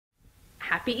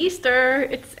Happy Easter!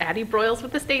 It's Addie Broyles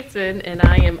with the Statesman, and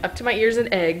I am up to my ears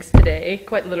in eggs today,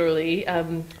 quite literally.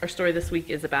 Our story this week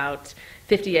is about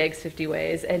 50 eggs, 50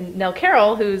 ways, and Nell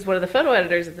Carroll, who's one of the photo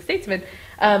editors at the Statesman,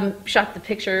 shot the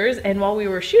pictures, and while we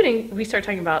were shooting, we started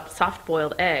talking about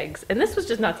soft-boiled eggs, and this was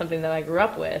just not something that I grew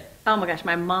up with. Oh my gosh,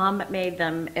 my mom made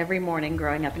them every morning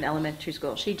growing up in elementary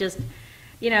school. She just,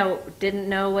 didn't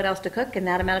know what else to cook in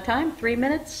that amount of time. 3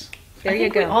 minutes. There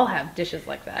you go. We all have dishes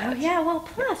like that. Oh yeah, well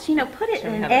plus, put it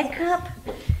in an egg cup.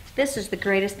 This is the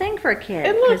greatest thing for a kid.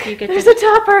 And look, you get there's a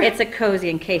topper. It's a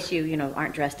cozy in case you,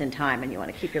 aren't dressed in time and you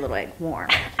want to keep your little egg warm.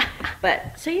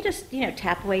 But, so you just,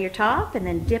 tap away your top and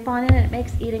then dip on it, and it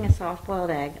makes eating a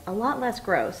soft-boiled egg a lot less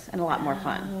gross and a lot more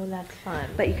fun. Oh, that's fun.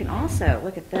 But you can also,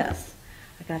 look at this.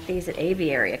 I got these at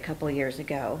Aviary a couple of years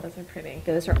ago. Those are pretty.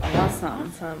 Those are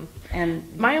awesome. Awesome.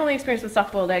 And my only experience with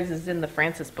soft-boiled eggs is in the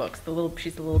Frances books.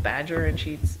 She's a little badger, and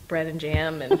she eats bread and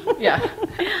jam, and yeah.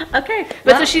 Okay.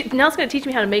 But well, so Nell's going to teach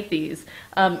me how to make these,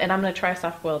 and I'm going to try a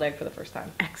soft-boiled egg for the first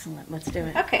time. Excellent. Let's do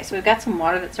it. Okay, so we've got some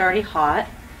water that's already hot,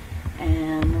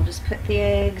 and we'll just put the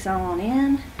eggs on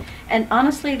in. And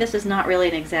honestly, this is not really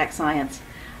an exact science,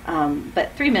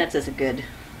 but 3 minutes is a good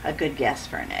guess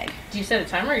for an egg. Do you set a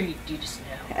timer, or do you just know?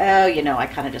 Oh, I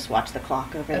kind of just watch the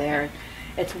clock over there.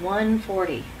 It's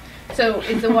 1:40. So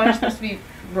is the water supposed to be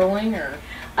rolling, or?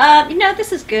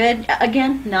 This is good.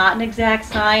 Again, not an exact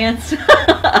science.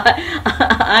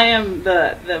 I am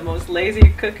the most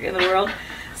lazy cook in the world,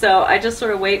 so I just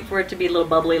sort of wait for it to be a little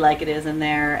bubbly like it is in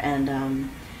there, and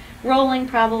rolling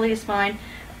probably is fine.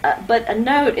 But a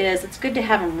note is it's good to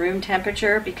have them room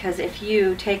temperature, because if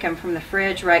you take them from the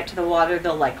fridge right to the water,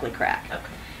 they'll likely crack. Okay.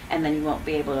 And then you won't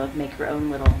be able to make your own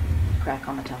little crack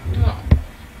on the top. Oh.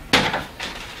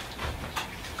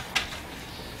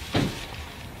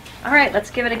 All right, let's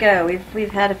give it a go.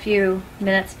 We've had a few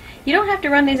minutes. You don't have to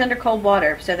run these under cold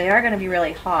water, so they are going to be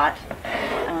really hot.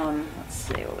 Let's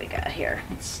see what we got here.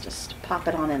 Let's just pop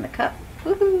it on in the cup.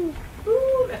 Woohoo!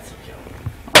 Ooh, that's so cute.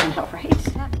 I know, right?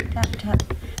 Tap, tap, tap.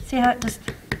 See how it just...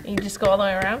 You just go all the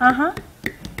way around? Uh-huh.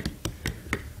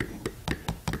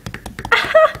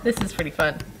 This is pretty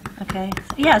fun. Okay.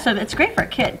 Yeah, so it's great for a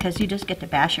kid, because you just get to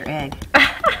bash your egg.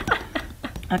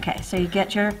 Okay, so you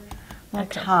get your little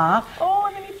top. Oh,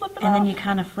 and then you flip it off. And then you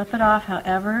kind of flip it off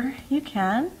however you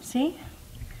can. See?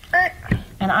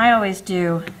 And I always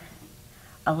do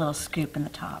a little scoop in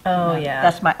the top. Oh, yeah.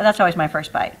 That's always my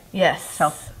first bite. Yes.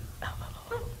 So.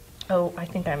 Oh, I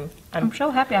think I'm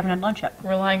so happy I haven't had lunch yet.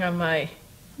 relying on my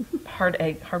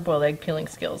hard-boiled egg peeling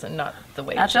skills and not the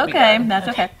way. That's okay. That's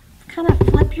okay. Kind of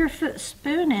flip your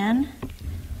spoon in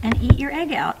and eat your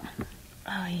egg out.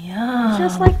 Oh, yeah.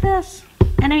 Just like this.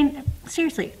 And I mean,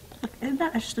 seriously, look, isn't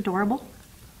that just adorable?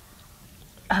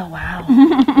 Oh,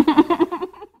 wow.